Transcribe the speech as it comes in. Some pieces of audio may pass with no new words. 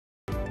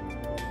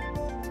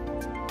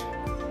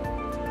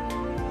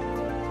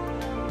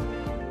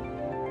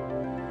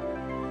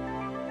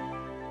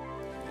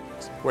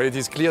Well, it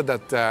is clear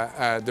that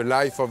the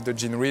life of the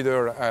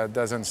GeneReader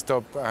doesn't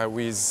stop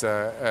with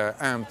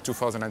AMP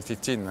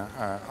 2015.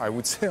 I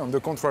would say, on the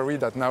contrary,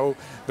 that now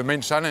the main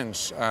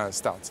challenge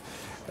starts.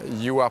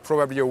 You are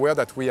probably aware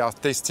that we are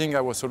testing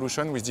our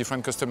solution with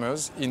different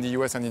customers in the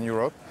US and in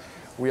Europe.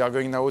 We are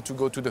going now to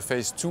go to the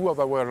phase 2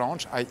 of our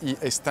launch, i.e.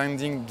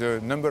 extending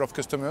the number of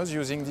customers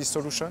using this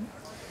solution.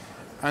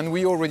 And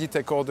we already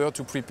take order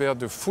to prepare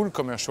the full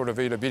commercial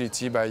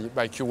availability by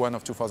Q1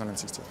 of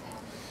 2016.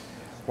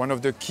 One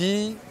of the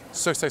key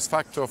success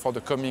factors for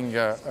the coming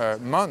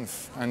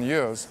months and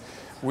years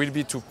will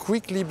be to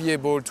quickly be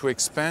able to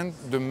expand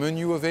the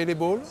menu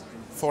available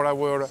for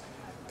our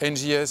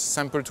NGS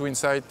Sample to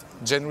Insight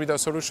GeneReader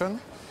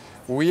solution.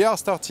 We are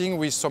starting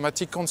with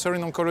somatic cancer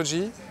in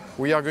oncology.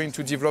 We are going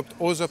to develop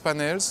other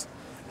panels,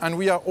 and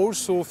we are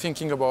also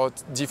thinking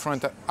about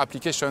different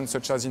applications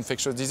such as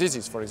infectious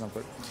diseases, for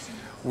example.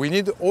 We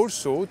need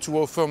also to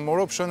offer more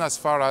options as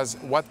far as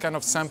what kind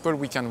of sample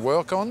we can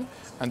work on,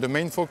 and the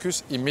main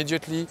focus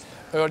immediately,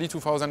 early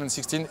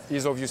 2016,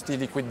 is obviously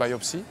liquid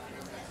biopsy.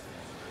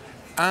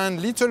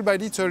 And little by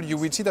little, you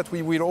will see that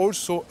we will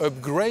also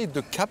upgrade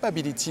the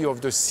capability of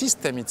the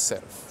system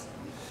itself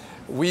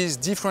with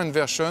different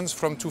versions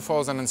from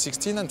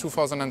 2016 and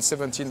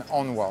 2017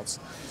 onwards.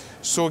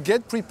 So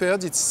get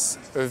prepared, it's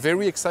a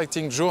very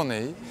exciting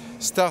journey.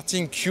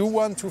 Starting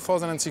Q1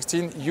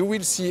 2016, you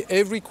will see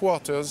every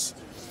quarter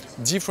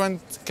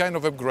different kind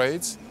of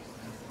upgrades,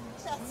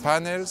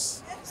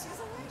 panels,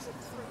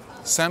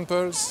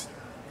 samples,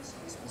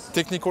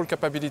 technical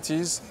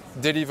capabilities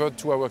delivered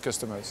to our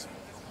customers.